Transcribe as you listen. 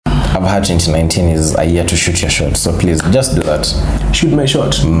have heard 2019 is a year to shoot your shot. So please, just do that. Shoot my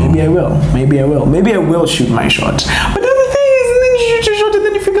shot. Maybe I will. Maybe I will shoot my shot. But the thing is, and then you shoot your shot and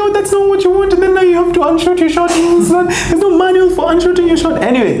then you figure out that's not what you want, and then now you have to unshoot your shot. There's no manual for unshooting your shot.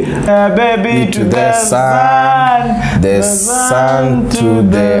 Anyway, baby to the sun, the sun to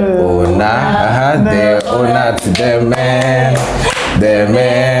the owner, the owner to the man, the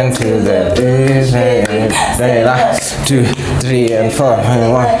man to the vision. 2, 3 and 4.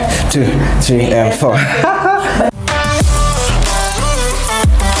 1, 2, 3 and 4.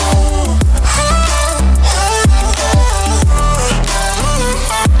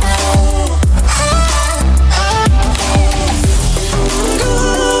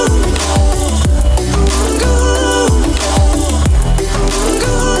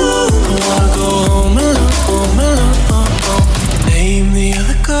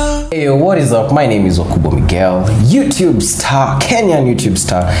 Hey, what is up? My name is Okubo Miguel, YouTube star, Kenyan YouTube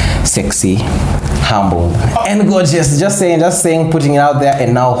star, sexy, humble, and gorgeous. Just saying, putting it out there,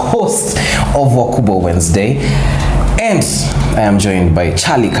 and now host of Okubo Wednesday. And I am joined by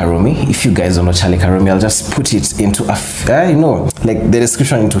Charlie Karumi. If you guys don't know Charlie Karumi, I'll just put it into like the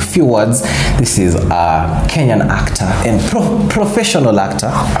description into a few words. This is a Kenyan actor and professional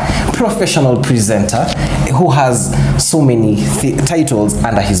actor, professional presenter who has so many titles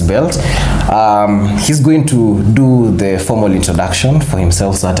under his belt. He's going to do the formal introduction for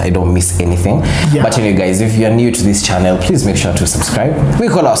himself so that I don't miss anything. Yeah. But anyway, guys, if you're new to this channel, please make sure to subscribe. We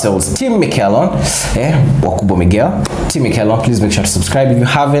call ourselves Team Mikelon, Okubo Miguel. Team Mikelon, please make sure to subscribe if you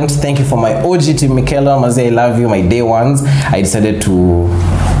haven't. Thank you for my OG Team Mikelon. Maze, I love you, my day ones. I decided to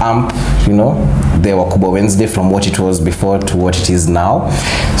amp, the Okubo Wednesday from what it was before to what it is now.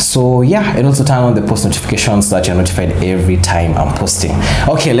 So yeah, and also turn on the post notifications so that you're notified every time I'm posting.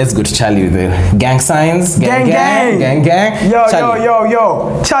 Okay, let's go to Charlie with the gang signs. Gang. Yo.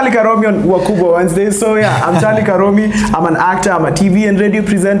 Charlie Karomi on Okubo Wednesday. So yeah, I'm Charlie Karomi. I'm an actor, I'm a TV and radio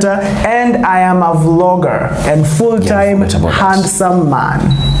presenter, and I am a vlogger and full-time handsome man.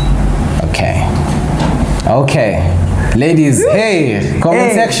 Okay. Ladies, hey,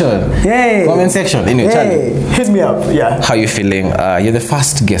 comment section. Anyway, Charlie, hit me up. Yeah. How you feeling? You're the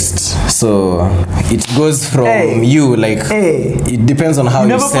first guest, so it goes from you. Like, it depends on how you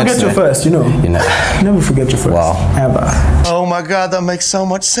never forget your first. You never forget your first. Wow. Ever. Oh my God, that makes so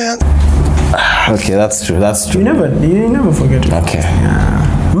much sense. Okay, that's true. You never forget your Okay. first.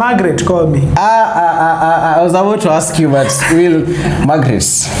 Yeah. Margaret called me. I was about to ask you, but Margaret.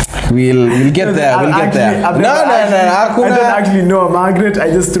 We'll get there. I don't actually know Margaret. I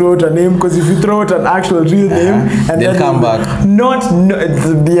just throw out a name because if you throw out an actual real name and they'll come back.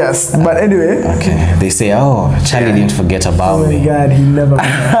 Yes, but anyway. Okay. They say, Charlie didn't forget about me. Oh my God, he never.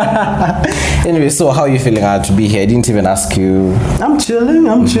 Anyway, so how are you feeling to be here? I didn't even ask you. I'm chilling.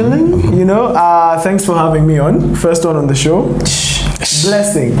 Mm-hmm. Thanks for having me on. First one on the show.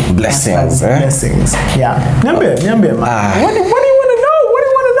 Blessings. Blessings. Yeah. Nyambie, man. What do you want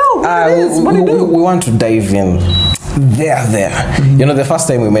to know? We want to dive in there. Mm-hmm. The first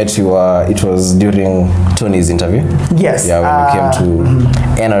time we met you, it was during Tony's interview. Yes. Yeah, when we came to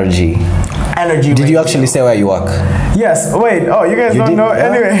Energy. Did you actually say where you work? Yes. Wait. Oh, you guys don't know?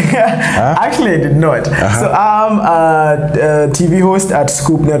 Anyway, actually I did not. So I'm a TV host at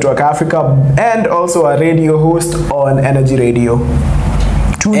Scoop Network Africa and also a radio host on Energy Radio.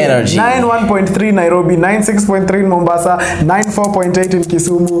 Energy 91.3 Nairobi, 96.3 in Mombasa, 94.8 in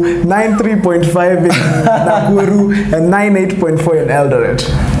Kisumu, 93.5 in Nakuru, and 98.4 in Eldoret.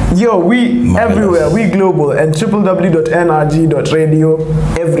 Yo, we everywhere, we global, and www.nrg.radio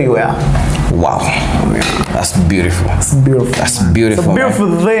everywhere. Wow. That's beautiful. It's beautiful. That's beautiful. It's a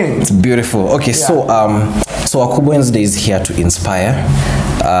beautiful thing. It's beautiful. Okay, yeah. So Okubo Wednesday is here to inspire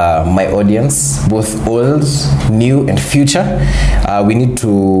my audience, both old, new, and future. We need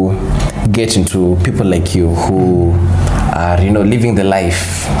to get into people like you who are, living the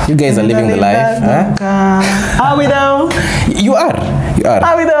life. You guys are living the life. Are we though? You are.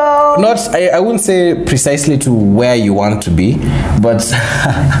 Are we though? I wouldn't say precisely to where you want to be, but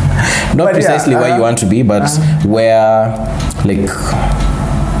not precisely where you want to be, but where, like,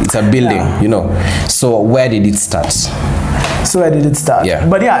 it's a building, So where did it start? Yeah.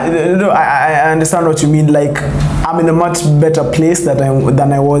 But I understand what you mean. Like, I'm in a much better place than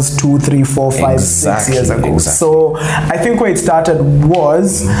I was 2, 3, 4, 5, 6 years ago. Exactly. So I think where it started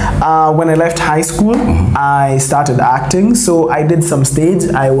was when I left high school, I started acting. So I did some stage.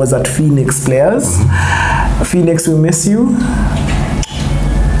 I was at Phoenix Players. Phoenix, we miss you.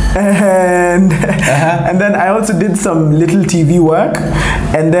 and then I also did some little TV work.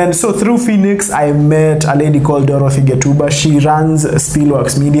 And then so through Phoenix, I met a lady called Dorothy Getuba. She runs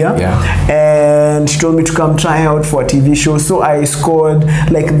Spielworks Media, and she told me to come try out for a TV show. So I scored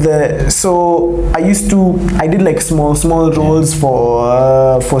like I did like small roles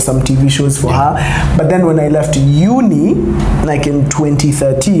for some TV shows for her. But then when I left uni, like in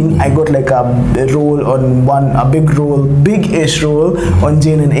 2013, I got like a role on a big-ish role on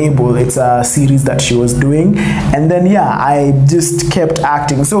Jane and Abel. It's a series that she was doing. And then I just kept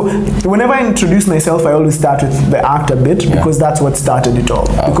acting. So whenever I introduce myself, I always start with the actor bit because that's what started it all.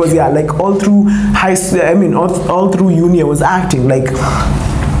 Okay. Because like all through high school, all through uni I was acting. Like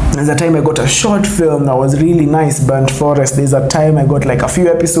there's a time I got a short film that was really nice, Burnt Forest. There's a time I got like a few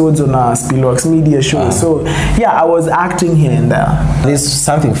episodes on a Spielworks Media show. So I was acting here and there. There's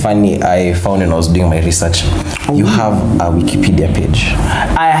something funny I found when I was doing my research. You have a Wikipedia page.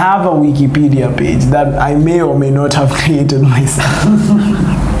 I have a Wikipedia page that I may or may not have created myself.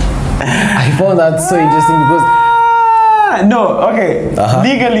 I found that so interesting because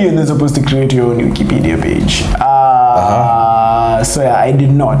legally you're not supposed to create your own Wikipedia page. So I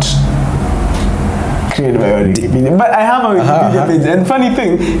did not create my own Wikipedia, but I have a Wikipedia page. And funny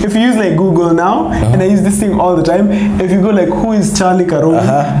thing, if you use like Google now, and I use this thing all the time, if you go like, who is Charlie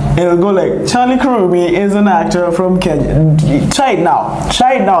Karomi, it'll go like, Charlie Karomi is an actor from Kenya. Try it now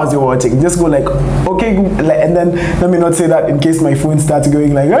as you're watching. Just go like, okay, and then let me not say that in case my phone starts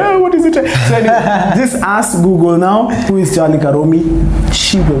going like, what is it? So anyway, just ask Google now, who is Charlie Karomi?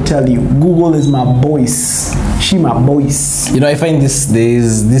 She will tell you. Google is my voice. She my voice. You know, I find there's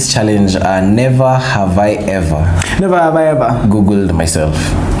this challenge. Never have I ever Googled myself.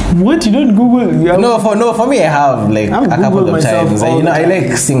 What, you don't Google? No, for me I have like a couple of times. I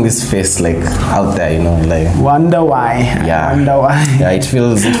like seeing this face like out there. You know, like wonder why. Yeah, wonder why. Yeah, it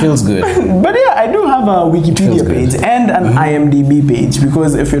feels good. But I do have a Wikipedia page and an IMDb page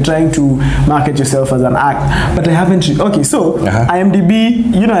because if you're trying to market yourself as an act, but I haven't. Okay, so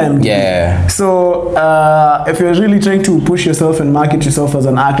IMDb, you know IMDb. Yeah. So if you're really trying to push yourself and market yourself as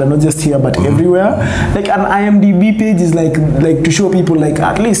an actor, not just here but everywhere, like an IMDb page is like to show people like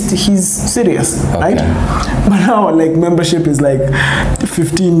at least he's serious, right? But now like membership is like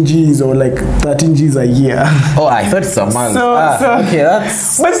 15 G's or like 13 G's a year. Oh, I thought it's a month. Okay,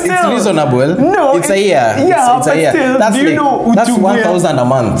 it's reasonable. No, it's a year. Yeah, it's a year. Still, that's like, that's 1,000 a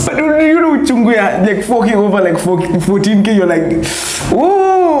month. But do you know Uchunguya like forking over like 14K? You're like,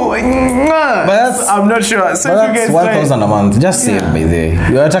 ooh, but I'm not sure. So that's 1,000 a month. Just say it by the way.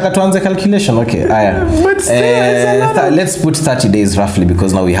 You are to calculation, okay? But still, let's put 30 days roughly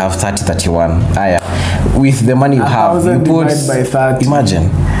because now we have 30-31. With the money you have, you put by 30.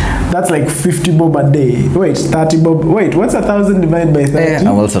 Imagine. That's like 50 bob a day. Wait, 30 bob. Wait, what's 1,000 divided by 30?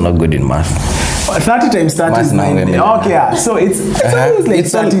 I'm also not good in math. 30 times 30 is 90. Okay, so it's always like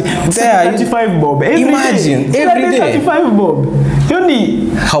 35 bob. Imagine every day 35 bob.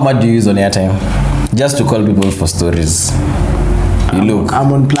 How much do you use on airtime? Just to call people for stories. You look.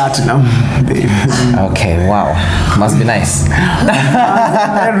 I'm on platinum, babe. Okay, wow. Must be nice.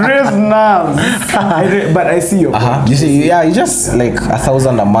 It is nice. But I see your point. You see, you just like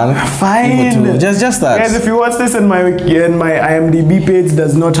 1,000 a month. Fine. Just that. Guys, if you watch this and my IMDb page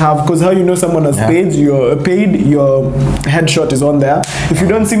does not have, because how you know someone has paid, your headshot is on there. If you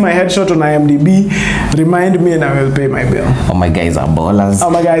don't see my headshot on IMDb, remind me and I will pay my bill. Oh, my guys are ballers.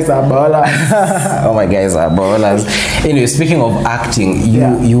 Anyway, speaking of acting,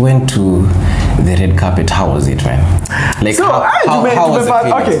 you went to the red carpet. How was it, man? Like, so, how was the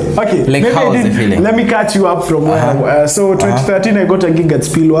feeling? Okay. Like, how was the feeling? Let me catch you up from where. So, 2013, I got a gig at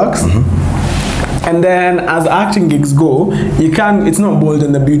Spielworks. And then, as acting gigs go, it's not Bold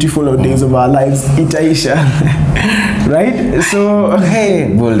and the Beautiful or Days of Our Lives, Itaisha. Right? So,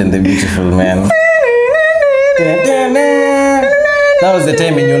 hey, Bold and the Beautiful, man. That was the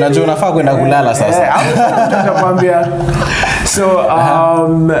time when unajua unafaa kwenda kulala sasa.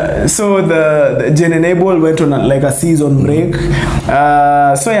 So the Jane and Abel went on like a season break.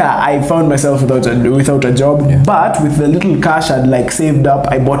 I found myself without a job. But with the little cash I'd like saved up,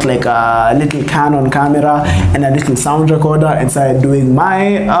 I bought like a little Canon camera and a little sound recorder and started doing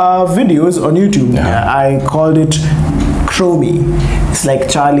my videos on YouTube. I called it Karomi. It's like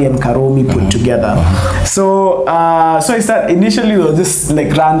Charlie and Karomi put together. So I started initially it was just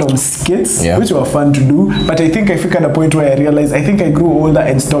like random skits, which were fun to do. But I think I figured at a point where I realized I think I grew older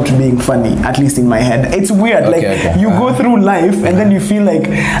and stopped being funny, at least in my head. It's weird. You go through life and then you feel like,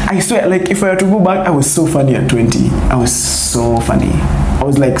 I swear, like if I were to go back, I was so funny at 20. I was so funny. I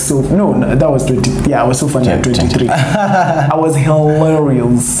was like that was 20. Yeah, I was so funny at 23. I was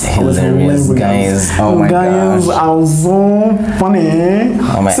hilarious. Hilarious, guys. Oh my guys, gosh. I was so funny.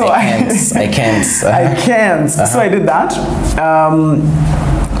 Oh my, So I can't. I can't. So I did that.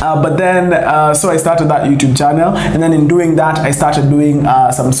 But then, so I started that YouTube channel, and then in doing that, I started doing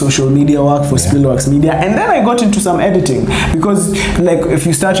some social media work for Spillworks Media, and then I got into some editing, because like if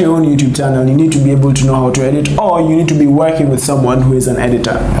you start your own YouTube channel, you need to be able to know how to edit, or you need to be working with someone who is an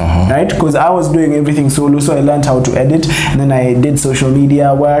editor, right? Because I was doing everything solo, so I learned how to edit, and then I did social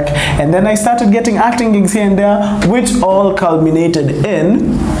media work, and then I started getting acting gigs here and there, which all culminated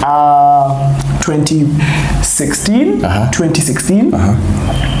in 2016.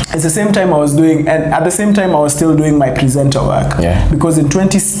 At the same time I was doing, and at the same time I was still doing my presenter work. Because in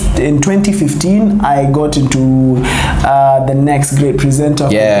 2015 I got into the Next Great Presenter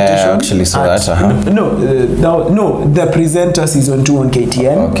competition. Yeah, actually saw that. No, the Presenter season 2 on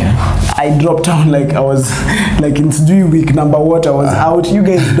KTN. I dropped out, like I was like in Sijui week number what I was out. You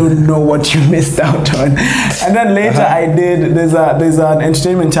guys don't know what you missed out on. And then later I did. There's an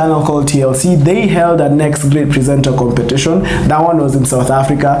entertainment channel called TLC. They held a Next Great Presenter competition. That one was in South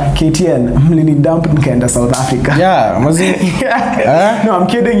Africa. KTN, mlini dump nikaenda South Africa. Yeah, no, I'm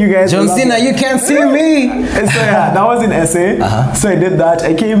kidding, you guys. John Cena, you can't see me. So yeah, that was in SA. So I did that.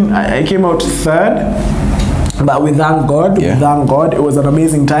 I came out third. But we thank God, it was an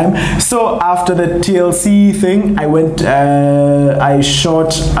amazing time. So after the TLC thing, I went, I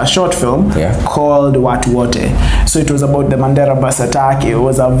shot a short film called Watu Wote. So it was about the Mandera bus attack. It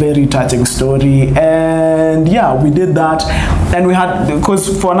was a very touching story, and yeah, we did that. And we had, because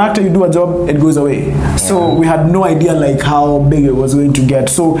for an actor, you do a job, it goes away. So we had no idea like how big it was going to get.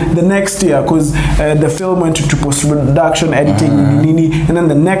 So the next year, because the film went to post-production, editing, and then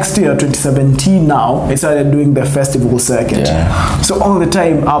the next year, 2017 now, I started doing the festival circuit. So all the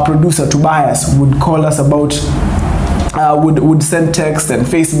time our producer Tobias would call us about would send text and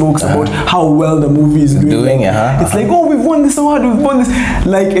Facebooks about how well the movie is doing. It's like, oh, we've won this award, we've won this.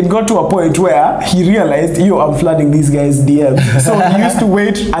 Like, it got to a point where he realized, I'm flooding these guys' DMs. So he used to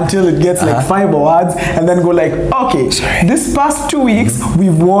wait until it gets like 5 awards and then go like, okay, this past 2 weeks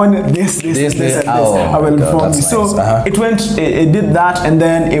we've won this and this. I will inform you. So it did that, and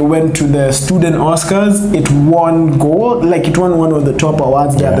then it went to the student Oscars. It won gold, like it won one of the top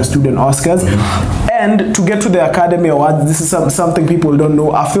awards there at the student Oscars. And to get to the Academy Awards, this is something people don't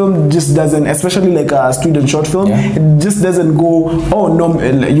know. A film just doesn't, especially like a student short film, it just doesn't go,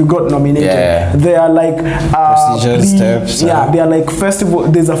 you got nominated. They are like procedure steps. They are like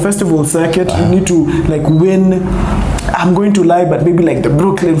festival. There's a festival circuit. You need to like win. I'm going to lie, but maybe like the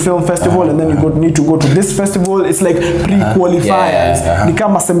Brooklyn Film Festival, and then you need to go to this festival. It's like pre-qualifiers.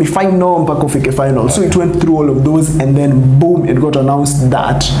 Become a semi-final, mpaka ufike final. So it went through all of those, and then boom, it got announced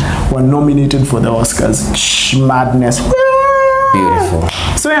that we're nominated for the Oscars. Madness. Beautiful.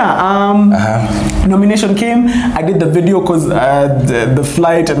 So yeah, nomination came. I did the video because the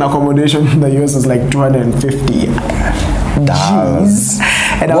flight and accommodation in the US was like $250. Jeez.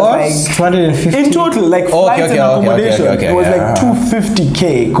 And I was like 250 in total, like flights and accommodation. It was like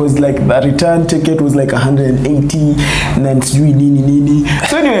 $250K because like the return ticket was like $180, and then nini.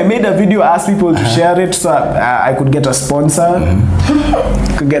 So anyway, I made a video, asked people to share it so I could get a sponsor.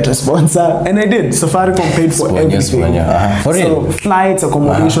 And I did. Safaricom paid for everything. For real? So flights,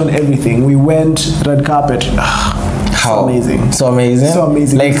 accommodation, everything. We went red carpet. How amazing. So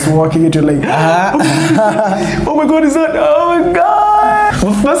amazing. Like just walking into like oh my god, is that, oh my god.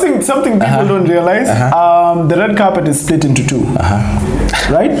 Well, something people don't realize, the red carpet is split into two.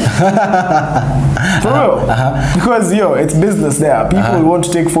 Right? For real. Because it's business there. People want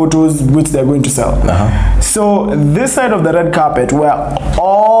to take photos which they're going to sell. So this side of the red carpet where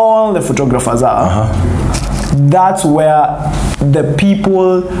all the photographers are, that's where the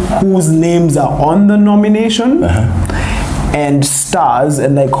people whose names are on the nomination and stars,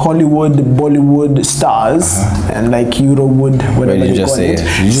 and like Hollywood, Bollywood stars, and like Eurowood, whatever you call it.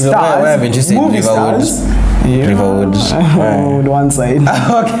 Stars, movie stars. Riverwood. One side.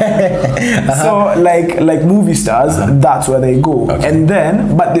 Okay. So like movie stars, that's where they go. And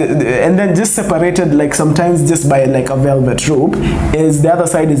then just separated like sometimes just by like a velvet rope is the other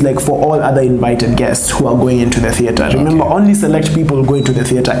side is like for all other invited guests who are going into the theater. Remember, only select people go into the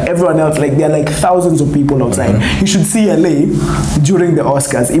theater. Everyone else, like there are like thousands of people outside. You should see LA during the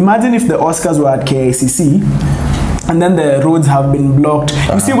Oscars. Imagine if the Oscars were at KICC. and then the roads have been blocked.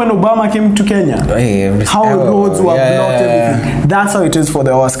 You see, when Obama came to Kenya, how roads were blocked, everything. That's how it is for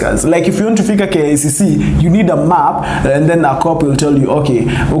the Oscars. Like if you want to figure KICC, you need a map, and then a cop will tell you, okay,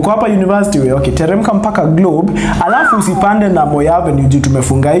 uko hapa university way, okay, teremka mpaka Globe, alafu usipande na Moi Avenue juu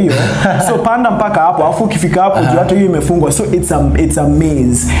tumefunga hiyo. So panda mpaka hapo, alafu ukifika hapo juu hata hiyo imefungwa. So it's a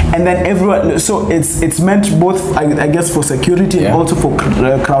maze, and then everyone. So it's meant both, I guess, for security and also for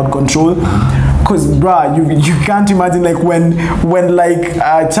crowd control. Cause bruh, you can't imagine like when like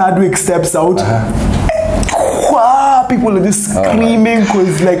Chadwick steps out. People are just screaming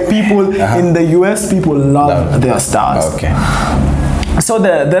because like people in the US, people love their stars. Okay. So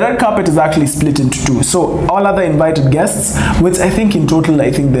the red carpet is actually split into two. So all other invited guests, which I think in total,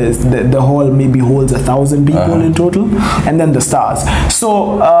 I think the hall maybe holds 1,000 people in total, and then the stars.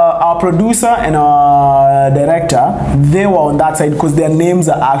 So our producer and our director, they were on that side because their names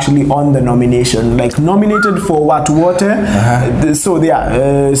are actually on the nomination, like nominated for Watu Wote. So the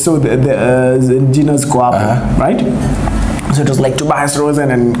Gina's Koapo, right? So it was like Tobias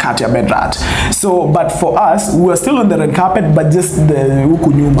Rosen and Katya Bedrat. So, but for us, we were still on the red carpet, but just the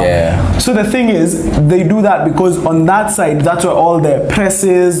huku nyuma. Yeah. So the thing is, they do that because on that side, that's where all the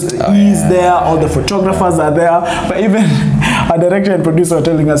presses is there, all the photographers are there. But even our director and producer are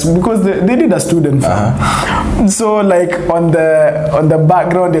telling us, because they did a student film. So like on the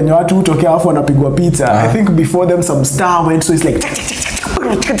background, and watu tokea hapo wanapigwa pizza. I think before them some star went, so it's like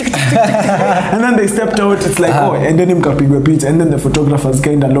and then they stepped out, it's like and then mkapigwa pizza, and then the photographers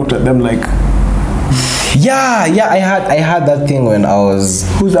kind of looked at them like yeah, I had that thing when I was...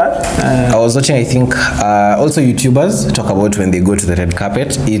 Who's that? I was watching, I think, also YouTubers talk about when they go to the red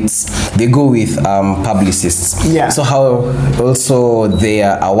carpet. They go with publicists. Yeah. So how also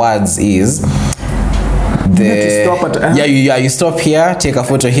their awards is... you stop here, take a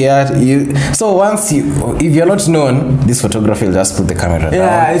photo here. So once if you're not known, this photographer will just put the camera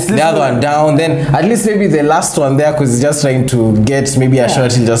down. It's the other one down. Then at least maybe the last one there, because he's just trying to get maybe a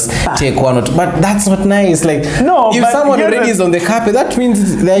shot. He'll just take one or two. But that's not nice. Like if someone already is on the carpet, that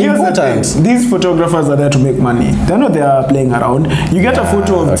means they're important. These photographers are there to make money. They're not there playing around. You get a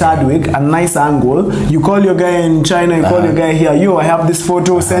photo of Chadwick, a nice angle. You call your guy in China. You call your guy here. Yo, I have this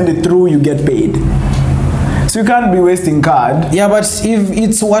photo. Send it through. You get paid. So you can't be wasting card. Yeah, but if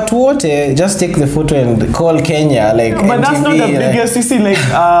it's Watu Wote, just take the photo and call Kenya, like. But MTV, that's not the biggest. You see,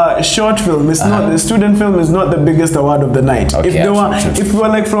 like short film. It's not the student film is not the biggest award of the night. Okay, if you were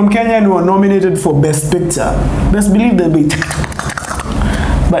like from Kenya and you were nominated for best picture, best believe they'll be.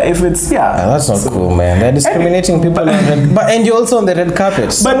 But if it's that's not cool, man. They're discriminating people on red. But and you're also on the red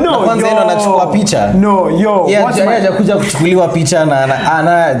carpet. But no, that's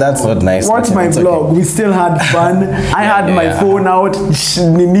not nice. Watch my vlog. Okay. We still had fun. I had my phone out,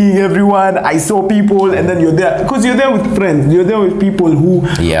 meeting everyone. I saw people, and then you're there because you're there with friends. You're there with people who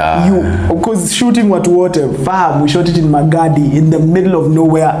because shooting Watu Wote, fam, we shot it in Magadi in the middle of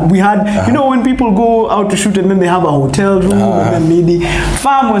nowhere. We had you know when people go out to shoot and then they have a hotel room and then maybe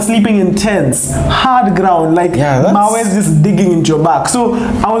was sleeping in tents, hard ground, like Mawes just digging into your back. So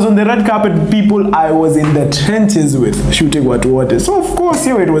I was on the red carpet, people I was in the trenches with shooting Watu Wote. So of course,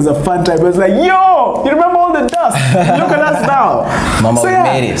 it was a fun time. It was like, yo, you remember all the dust? Look at us now. Mama, we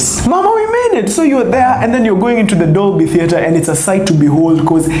made it. Mama, we made it. So you're there, and then you're going into the Dolby Theatre, and it's a sight to behold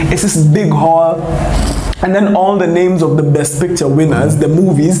because it's this big hall. And then all the names of the Best Picture winners, the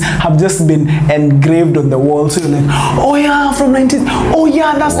movies, have just been engraved on the wall. So you're like, oh yeah, from 19... Oh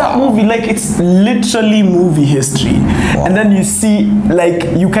yeah, that's that movie. Like, it's literally movie history. And then you see, like,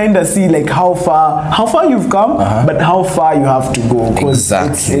 you kind of see, like, how far you've come, but how far you have to go.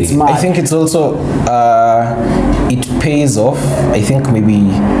 Exactly. It's mad. I think it's also... it pays off. I think maybe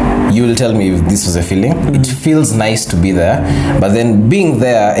you will tell me if this was a feeling. It feels nice to be there. But then being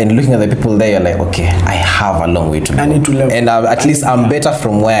there and looking at the people there, you're like, okay, I have a long way to go. I need to level. And at least I'm better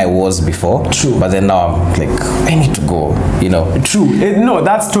from where I was before. True. But then now I'm like, I need to go, you know. True. No,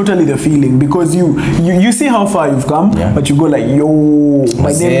 that's totally the feeling because you see how far you've come, but you go like, yo,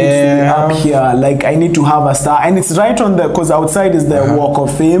 my name needs to be up here. Like, I need to have a star. And it's right on because outside is the Walk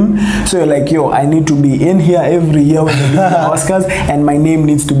of Fame. So you're like, yo, I need to be in here every year when they do the Oscars and my name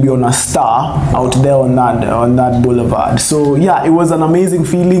needs to be on a star out there on that boulevard. So yeah, it was an amazing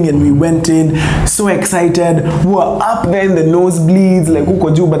feeling and we went in so excited. We were up there in the nosebleeds, like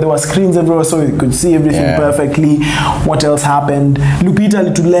huko juu, but there were screens everywhere so we could see everything perfectly. What else happened? Lupita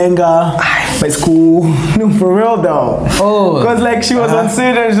Litulenga by school. No, for real though. Oh. Because like she was on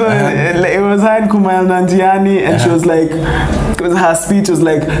stage and it was her and Kumail Nanjiani and she was like, because her speech was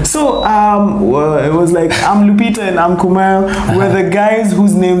like, so it was like, I'm Lupita and I'm Kumail. We're the guys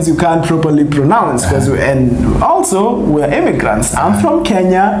whose names you can't properly pronounce, and also we're immigrants. I'm from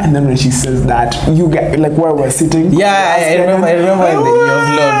Kenya, and then when she says that, you get like where we're sitting. Yeah, I remember in your vlog,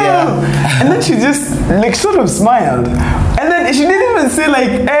 yeah. And then she just like sort of smiled, and then she didn't even say like,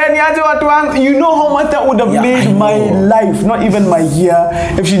 "Hey, niaje watu wangu." You know how much that would have made my life, not even my year,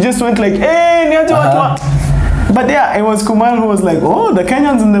 if she just went like, "Hey, niaje watu wangu." But yeah, it was Kumail who was like, "Oh, the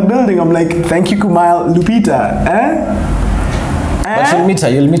Kenyans in the building." I'm like, "Thank you, Kumail, Lupita." But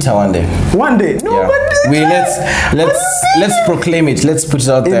you'll meet her one day. One day. No, Yeah. but Let's proclaim it. Let's put it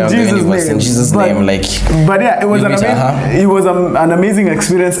out there in the universe in Jesus' name. Like, but yeah, it was an amazing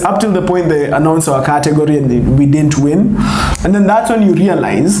experience up till the point they announced our category and we didn't win, and then that's when you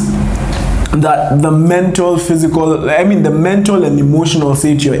realize that the mental and emotional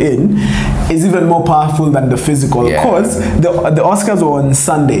state you're in is even more powerful than the physical. Because the Oscars were on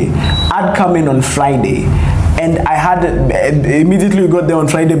Sunday. I'd come in on Friday. And I had immediately got there on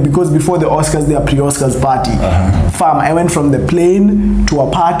Friday because before the Oscars, their pre-Oscars party. Fam, I went from the plane to a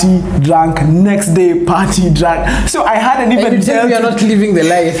party, drunk. Next day, party, drunk. So I hadn't even. And you tell me you're not living the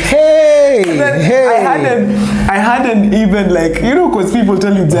life. Hey. I hadn't even like because people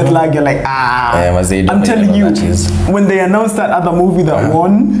tell you jet lag. You're like I'm telling you, when they announced that other movie that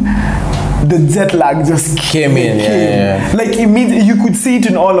won, the jet lag just came in. Yeah. Like immediately, you could see it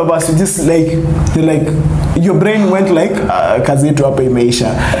in all of us. You just your brain went like kazi yetu hapa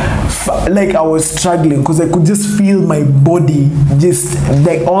imeisha. Like I was struggling because I could just feel my body just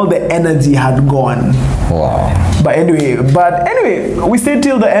like all the energy had gone. Wow. But anyway, we stayed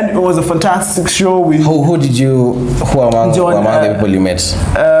till the end. It was a fantastic show. Who among the people you met?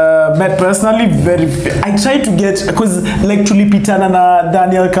 Met personally, I tried to get, because like tulipitana na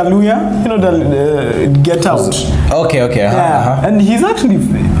Daniel Kaluuya, the Get Out. Okay. And he's actually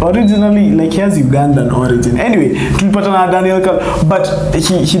originally, like, he has Ugandan origin. Anyway, tulipatana na Daniel Kaluuya, but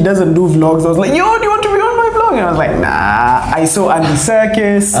he doesn't do vlogs. I was like, yo, do you want to be on my vlog? And I was like, nah. I saw Andy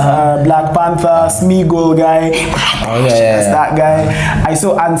Serkis, Black Panther, Smeagol guy. That's that guy. I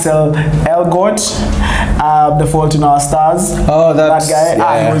saw Ansel Elgort, The Fault in Our Stars. Oh, that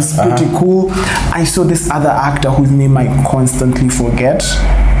guy. It was pretty cool. I saw this other actor whose name I constantly forget,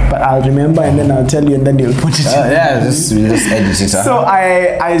 but I'll remember and then I'll tell you and then you'll put it in. Just edit it. So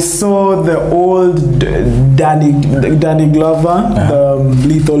I saw the old Danny Glover, the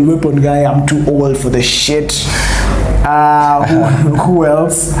Lethal Weapon guy. I'm too old for the shit. Who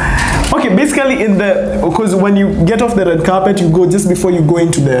else? Okay, basically because when you get off the red carpet, you go just before you go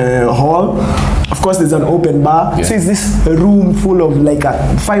into the hall. Of course, there's an open bar. Yeah. So it's this room full of like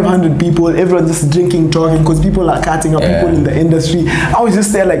 500 people. Everyone just drinking, talking, because people are cutting up, people in the industry. I was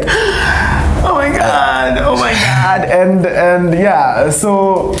just there like, oh my god, and yeah.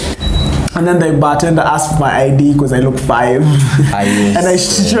 So. And then the bartender asked for my ID because I look 5. And I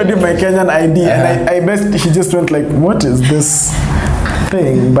showed him my Kenyan ID, and he just went like, what is this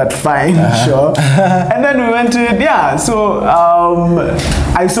thing? But fine, sure. And then we went to it, so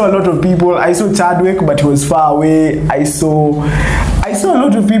I saw a lot of people. I saw Chadwick, but he was far away. I saw a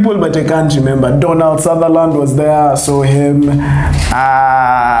lot of people, but I can't remember. Donald Sutherland was there. I saw him.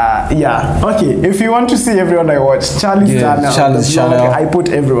 Okay, if you want to see everyone I watched, Charlie's channel. I put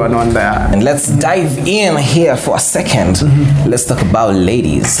everyone on there. And let's dive in here for a second. Let's talk about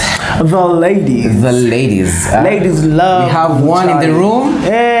ladies. The ladies. Ladies love. We have one in the room.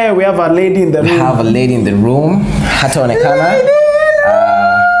 Yeah, we have a lady in the room. Hata onekana.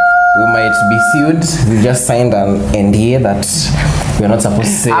 We might be sued. We just signed an NDA that we're not supposed to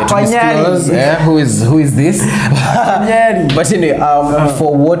say to disclose. Who is this? But anyway,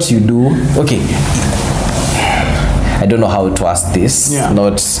 for what you do, okay. I don't know how to ask this.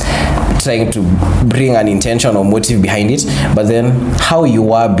 Not trying to bring an intention or motive behind it, but then how you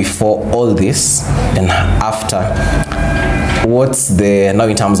were before all this and after. What's the now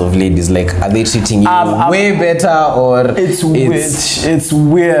in terms of ladies, like, are they treating you way better or it's weird? It's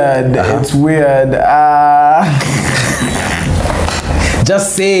weird.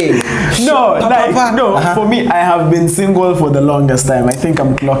 Just say for me, I have been single for the longest time. I think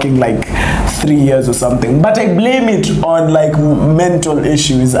I'm clocking like 3 years or something, but I blame it on like mental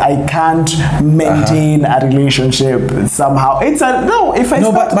issues. I can't maintain a relationship somehow. But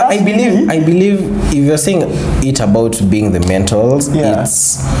I believe if you're saying it about being the mentals,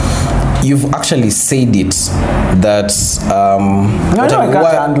 it's you've actually said it that I can't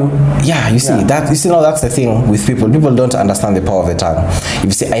handle. You see that's the thing with people don't understand the power of the tongue. If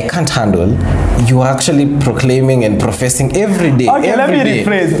you say I can't handle, you are actually proclaiming and professing every day. Okay, let me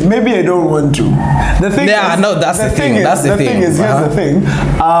rephrase. Maybe I don't want to. The thing that's the thing. Here's the thing.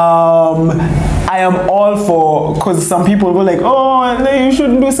 I am all for, because some people go like, oh, you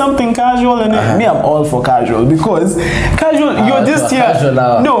should do something casual, and me, I'm all for casual, because casual, you're just here. Casual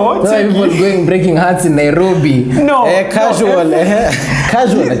now. No, people going breaking hearts in Nairobi. No, casual.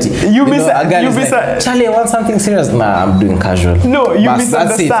 Casual. Charlie, I want something serious. Nah, I'm doing casual. No, you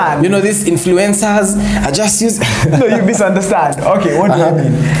misunderstand. You know, these influencers are just use. No, you misunderstand. Okay, what do I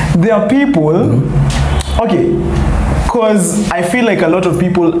mean? There are people. Okay, because I feel like a lot of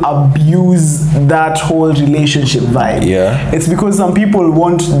people abuse that whole relationship vibe. Yeah. It's because some people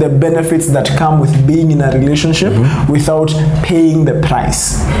want the benefits that come with being in a relationship without paying the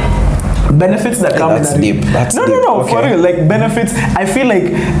price. Benefits that come that's in a deep. That's no, deep. For real. Like benefits. I feel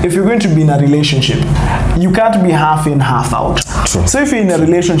like if you're going to be in a relationship, you can't be half in, half out. True. So if you're in a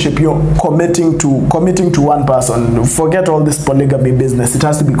relationship, you're committing to one person. Forget all this polygamy business. It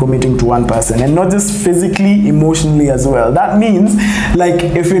has to be committing to one person, and not just physically, emotionally as well. That means, like,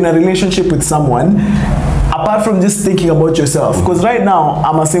 if you're in a relationship with someone, apart from just thinking about yourself, because right now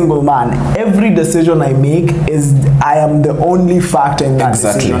I'm a single man, every decision I make is I am the only factor in that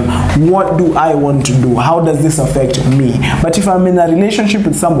decision. What do I want to do? How does this affect me? But if I'm in a relationship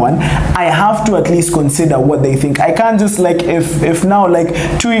with someone, I have to at least consider what they think. I can't just, like, if now, like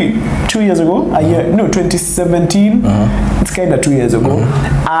 2 years ago, 2017, it's kind of 2 years ago,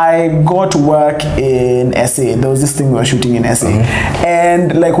 I got work in SA. There was this thing we were shooting in SA,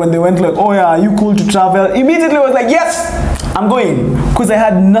 and like when they went like, oh yeah, are you cool to travel? Immediately I was like, yes, I'm going, because I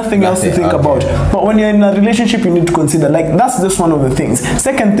had nothing else to think about. But when you're in a relationship, you need to consider, like, that's just one of the things.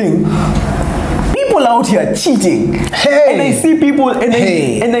 Second thing, people out here cheating. Hey. And I see people, and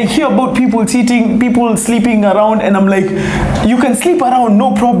I hear about people cheating, people sleeping around, and I'm like, you can sleep around,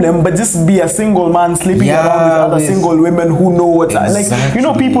 no problem, but just be a single man sleeping around with other single women who know what's like, you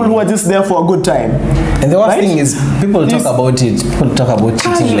know, people who are just there for a good time. And the worst thing is, people talk about it. People talk about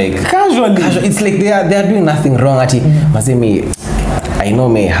cheating like casually. It's like they are doing nothing wrong. I know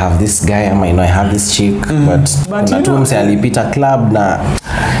may have this guy, I might know I have this chick, but kuna tu mse alipita club na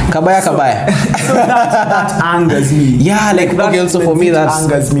kabaya. So that angers me. Yeah, like okay, also for me that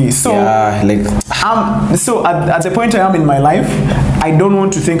angers me. So yeah, like so at the point I am in my life, I don't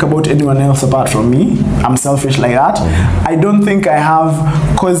want to think about anyone else apart from me. I'm selfish like that. I don't think I have,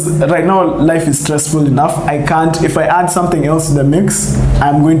 because right now life is stressful enough. I can't, if I add something else to the mix,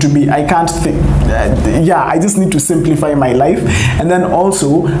 I can't think. I just need to simplify my life. And then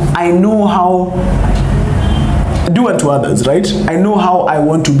also, I know how do unto others, right? I know how I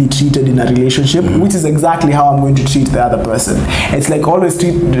want to be treated in a relationship, which is exactly how I'm going to treat the other person. It's like always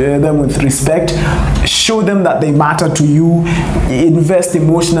treat them with respect, show them that they matter to you, invest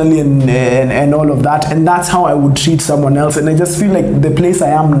emotionally and all of that, and that's how I would treat someone else. And I just feel like the place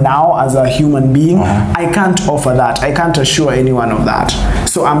I am now as a human being, I can't offer that. I can't assure anyone of that.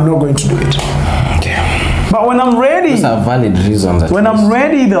 So I'm not going to do it. okay. But when I'm ready, those are valid reasons. When I'm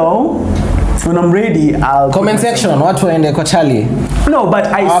ready, I'll comment section. What waende kwa Charlie? No, but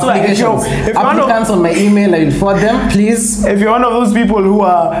I swear, if applicants on my email, I will forward them, please. If you're one of those people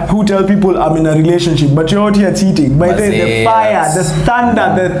who tell people I'm in a relationship, but you're out here cheating, by the fire, the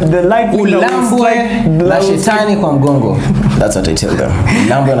thunder, the lightning, ulambwe na shetani kwa mgongo. That's what I tell them.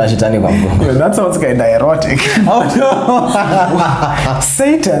 Ulambwe na shetani kwa mgongo. Well, that sounds kind of erotic. Oh no.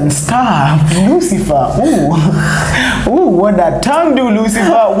 Satan, star, Lucifer. Ooh, what that tongue do,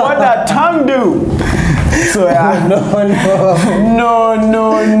 Lucifer? What that tongue do? So yeah. No.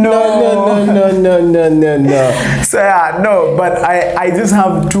 So yeah, no. But I just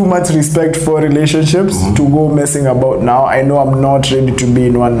have too much respect for relationships to go messing about now. I know I'm not ready to be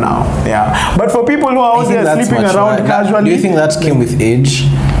in one now. Yeah. But for people who are out there sleeping around casually, do you think that came with age?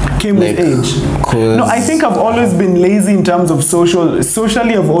 With age. No, I think I've always been lazy in terms of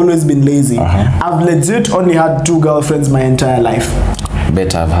socially I've always been lazy. I've legit only had 2 girlfriends my entire life.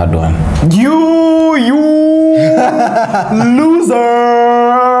 Better I've had one. You loser.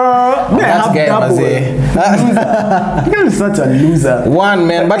 That guy was You're such a loser. One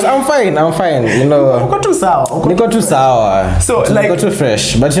man, but I'm fine. You know. Niko tu sawa. So like, niko too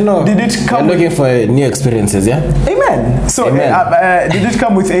fresh, but you know. Did it come? You're looking for new experiences, yeah? Amen. So did it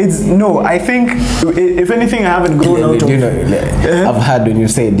come with AIDS? No, I think if anything, I haven't grown out of. You know, I've heard when you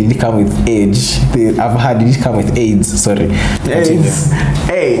say did it come with age? I've heard did it come with AIDS? Sorry. AIDS.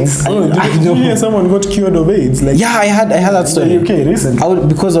 Did you hear someone got cured of AIDS? Like, yeah, I had that story. In the UK recently.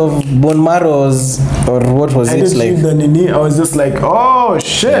 Because of bone marrows or what was it like? I was just like, oh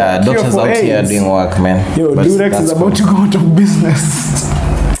shit. Yeah, doctors out AIDS. Here doing work, man. Yo, Durex is about to go out of business.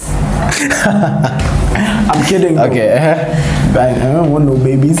 I'm kidding. Okay. I don't want no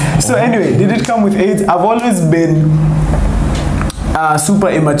babies. So anyway, did it come with AIDS? I've always been super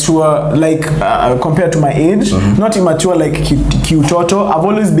immature, like compared to my age. Not immature like kiutoto. I've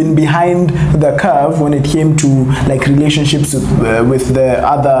always been behind the curve when it came to like relationships with the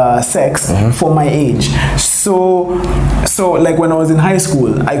other sex for my age. So like when I was in high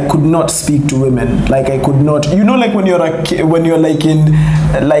school, I could not speak to women. Like I could not. You know, like when you're like in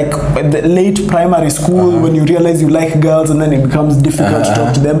like the late primary school, when you realize you like girls and then it becomes difficult to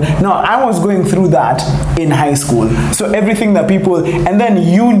talk to them. No, I was going through that in high school. So everything that people, and then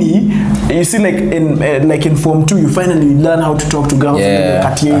uni, you see, like in Form 2, you finally learn how to talk to girls,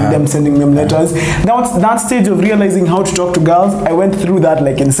 them sending them letters. Now that stage of realizing how to talk to girls, I went through that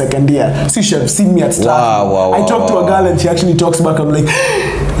like in second year. So you should have seen me at start. I talked to a girl and she actually talks back. I'm like,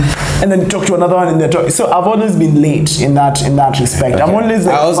 and then talk to another one and they talk. So I've always been late in that respect. Okay. I'm always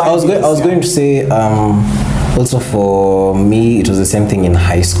like I was going to say also for me it was the same thing in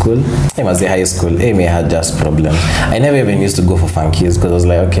high school. I must say high school. I had just problem. I never even used to go for funkies because I was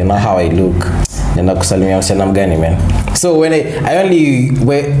like, okay, now how I look. So when I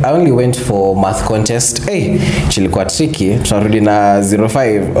only went for math contest. Hey, chilikuwa tricky. Tunarudi na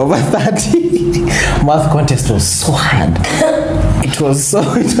 05 over 30. Math contest was so hard. It was so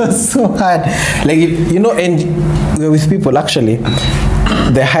hard. Like you know, and with people actually,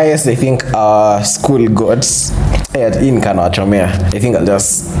 the highest I think our school got in Kanawachomea. I think I'll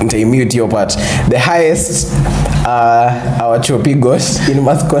just mute your part. The highest our chopi got in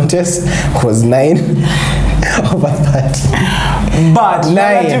math contest was 9 over 30. But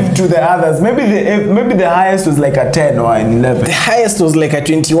relative to the others, maybe the highest was like a 10 or an 11. The highest was like a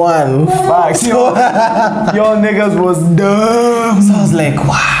 21. Fuck, your niggas was dumb. So I was like,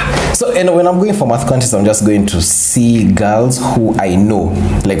 wow. So and when I'm going for math contest, I'm just going to see girls who I know,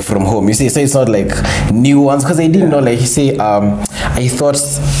 like from home. You see, so it's not like new ones because I didn't know. Like you say, I thought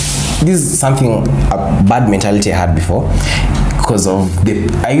this is something a bad mentality I had before. Because of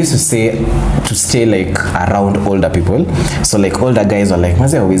I used to stay like around older people. So like older guys were like,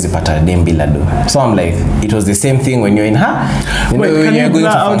 "Maze always pata dem bila do." So I'm like, it was the same thing when you're in Wait, can you blur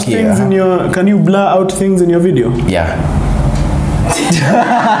out things in your? Can you blur out things in your video? Yeah.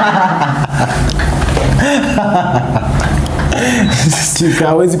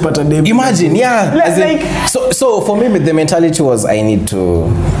 Imagine, yeah. So for me, the mentality was I need to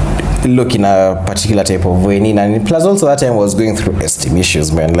look in a particular type of way, and plus also that time I was going through esteem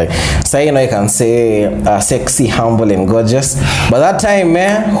issues, man. Like, so you know, I can say sexy, humble, and gorgeous, but that time,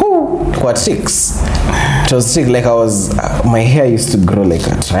 man, what tricks? It was trick. Like I was, my hair used to grow like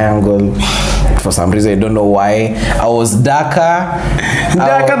a triangle. For some reason, I don't know why. I was darker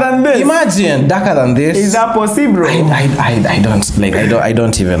than this. Imagine darker than this. Is that possible? I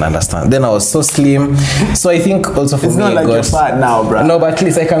don't even understand. Then I was so slim. So I think also for it's me, not like you're fat now, bro. No, but at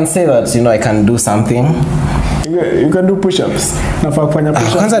least I can say that I can do something. You can do push-ups.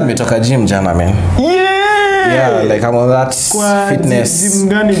 Kwanza nimetoka gym jana, man. Yeah, like I'm on that fitness. Gym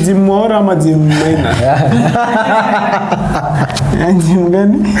gani? Gym Mora ama gym Maina? Gym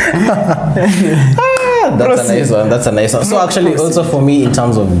gani? That's a nice one. So actually also for me in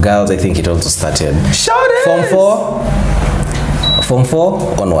terms of girls, I think it also started Form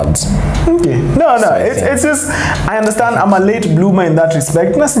 4 onwards. Okay. No. So it's just I understand I'm a late bloomer in that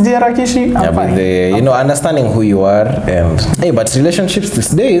respect. But understanding who you are and but relationships these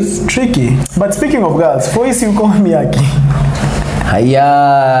days tricky. But speaking of girls, voice you call me Aki.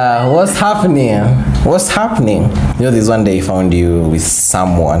 What's happening? This one day I found you with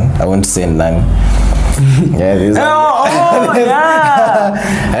someone. I won't say none. Yeah, this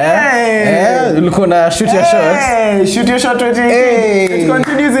shoot your shot. Hey, shoot your shot 2018. Hey. It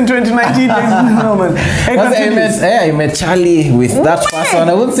continues in 2019. I met Charlie with that person.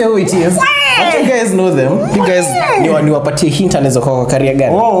 I won't say who it is. But you guys know them. You guys niwapatie hint anaweza kwa career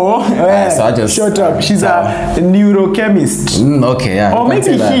gani. So I just shut up. She's a neurochemist. Okay, yeah. Or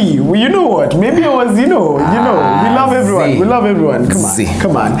maybe he. You know what? Maybe it was, we love everyone. We love everyone.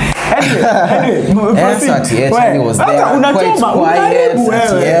 Come on. Anyway, Charlie was there, quite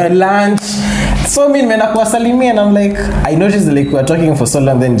quiet. Lunch. So me nimeenda kuwasalimia and I'm like, I noticed like we were talking for so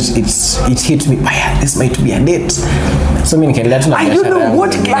long, then it hit me, this might be a date. So me nikaendelea tu na I don't know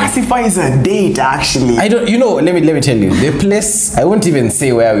what classifies a date actually. I don't, let me tell you, the place, I won't even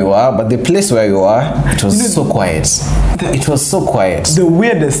say where we were, but the place where we were, it was so quiet. It was so quiet. The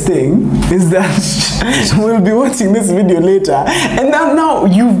weirdest thing is that we'll be watching this video later and now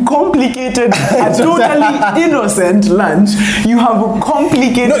you've complicated a totally innocent lunch. You have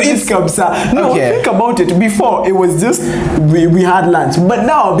complicated this kabsa. No, think about it. Before it was just we had lunch, but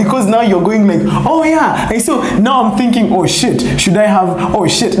now because now you're going like, oh yeah, and so now I'm thinking, oh shit, should I have? Oh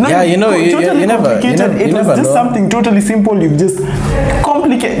shit. Now yeah, you know, totally you never it was just know. something totally simple. You've just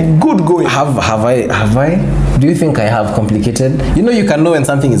complicated. Good going. Have I? Do you think I have complicated? You know, you can know when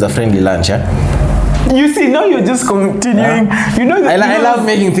something is a friendly lunch, yeah? You see, now you're just continuing. You know, I love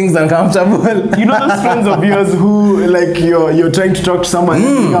making things uncomfortable. You know those friends of yours who, like, you're trying to talk to someone and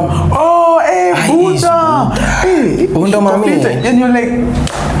they come, oh, hey, Buddha, hey, Buddha mami. And you're like,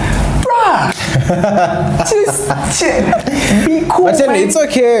 bruh, just be cool. But anyway,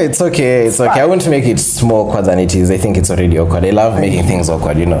 it's okay. I won't make it more awkward than it is. I think it's already awkward. I love making things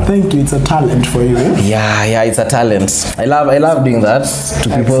awkward, you know. Thank you. It's a talent for you. Yeah, it's a talent. I love doing that to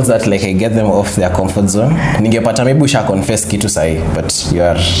people that like I get them off their comfort zone. Ningepata maybe usha confess kitu sahi, but you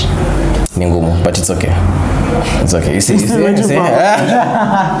are ningumu, but it's okay. It's okay. You see.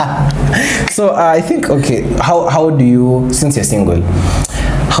 So I think how do you, since you're single,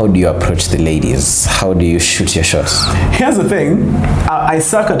 how do you approach the ladies? How do you shoot your shots? Here's the thing. I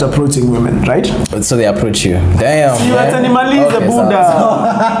suck at approaching women, right? So they approach you. Damn. You are animalize the Buddha.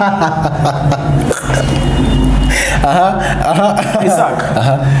 I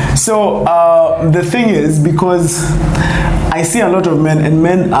suck. So the thing is, because I see a lot of men, and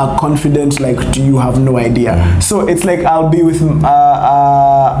men are confident like you have no idea. So it's like I'll be with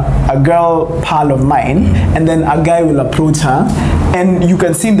a girl pal of mine, and then a guy will approach her, and you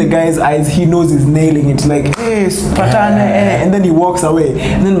can see in the guy's eyes, he knows he's nailing it. Like, hey, patana, and then he walks away.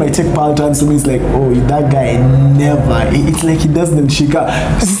 And then my chick pal turns to me, it's like, oh, that guy never. It's like he doesn't shika.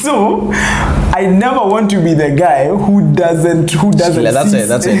 So I never want to be the guy who doesn't. That's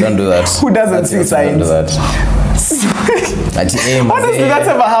why don't do that. Who doesn't see signs. Honestly, that's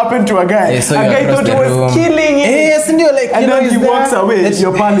ever happened to a guy. A guy thought he was killing it. Yes, and you're like, and then he walks away.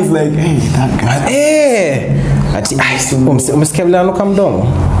 Your pal is like, hey, that guy. Umesikia vile anuka mdomo?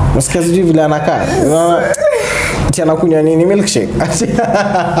 Umesikia sijui vile anakaa? Ati anakunywa nini, milkshake?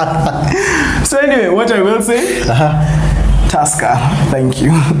 So anyway, what I will say, Tusker, thank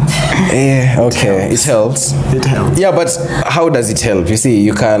you. Okay, it helps. It helps. Yeah, but how does it help? You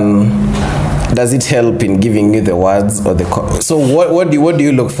see, does it help in giving you the words or the so what do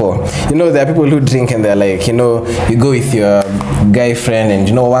you look for? You know, there are people who drink and they're like, you know, you go with your guy friend and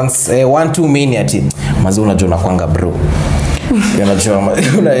you know, once 1-2 mini ati mazi unajua unakwanga bro. Unajua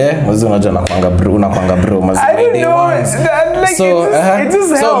mazi unajua unakwanga bro mazi. I don't know. Like, so it just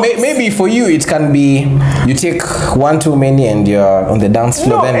helps. So maybe for you it can be you take 1-2 many and you're on the dance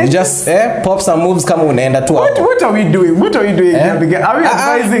floor, then you just pop some moves kama unaenda tu. What are we doing? Are we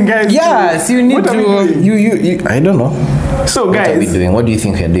advising guys? Yes, you need to you I don't know. So guys, what are we doing? What do you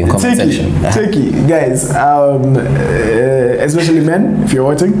think we're doing? Comment section. Tricky, guys, especially men, if you're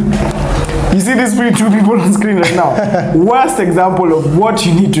watching. You see these two people on screen right now. Worst example of what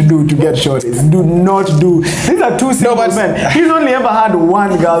you need to do to get shorties. Do not do. These are two single men. He's only ever had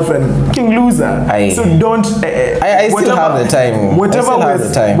one girlfriend. King loser. So don't. I still have the time.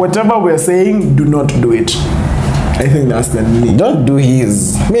 Whatever we're saying, do not do it. I think that's the need. Don't do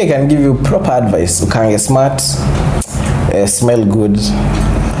his. Me, I can give you proper advice. You can get smart, smell good.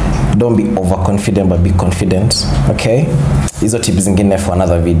 Don't be overconfident, but be confident. Okay? Hizo tips zingine for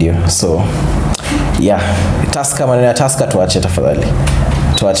another video. So, yeah. Maneno Tusker tuache tafadhali.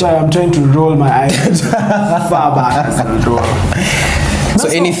 Sorry, I'm trying to roll my eyes far back. So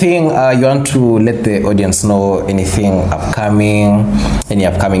anything you want to let the audience know, anything upcoming, any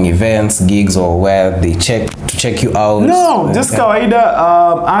upcoming events, gigs, or where they check you out? No, just kawaida,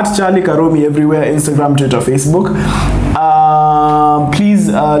 at Charlie Karomi everywhere, Instagram, Twitter, Facebook. Please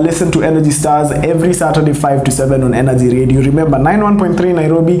listen to Energy Stars every Saturday 5 to 7 on Energy Radio. Remember, 91.3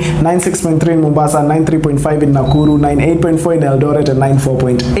 Nairobi, 96.3 in Mombasa, 93.5 in Nakuru, 98.4 in Eldoret, and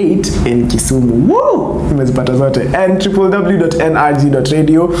 94.8 in Kisumu. Woo! And www.nrg.radio.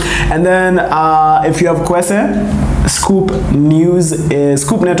 And then if you have Kwese, Scoop News,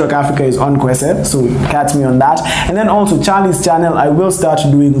 Scoop Network Africa is on Kwese, so catch me on that. And then also Charlie's channel, I will start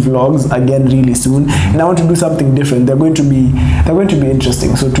doing vlogs again really soon, and I want to do something different. They're going to be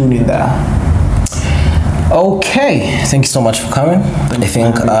interesting, so tune in there. Okay, thank you so much for coming. I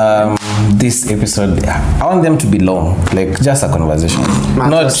think this episode, I want them to be long, like just a conversation.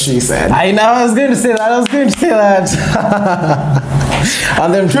 Not what she said. I know, I was going to say that.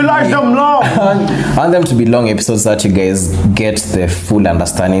 want them You like them long. I want them to be long episodes so that you guys get the full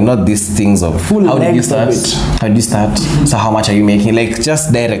understanding, not these things of Full how did you length of start? it. How did you start? So how much are you making? Like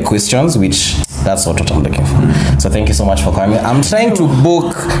just direct questions, which that's what I'm looking for. So thank you so much for coming. I'm trying to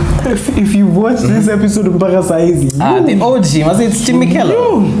book If you watch this episode mpaka saizi, the OG, was it Tim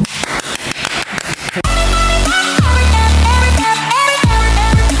Mikello?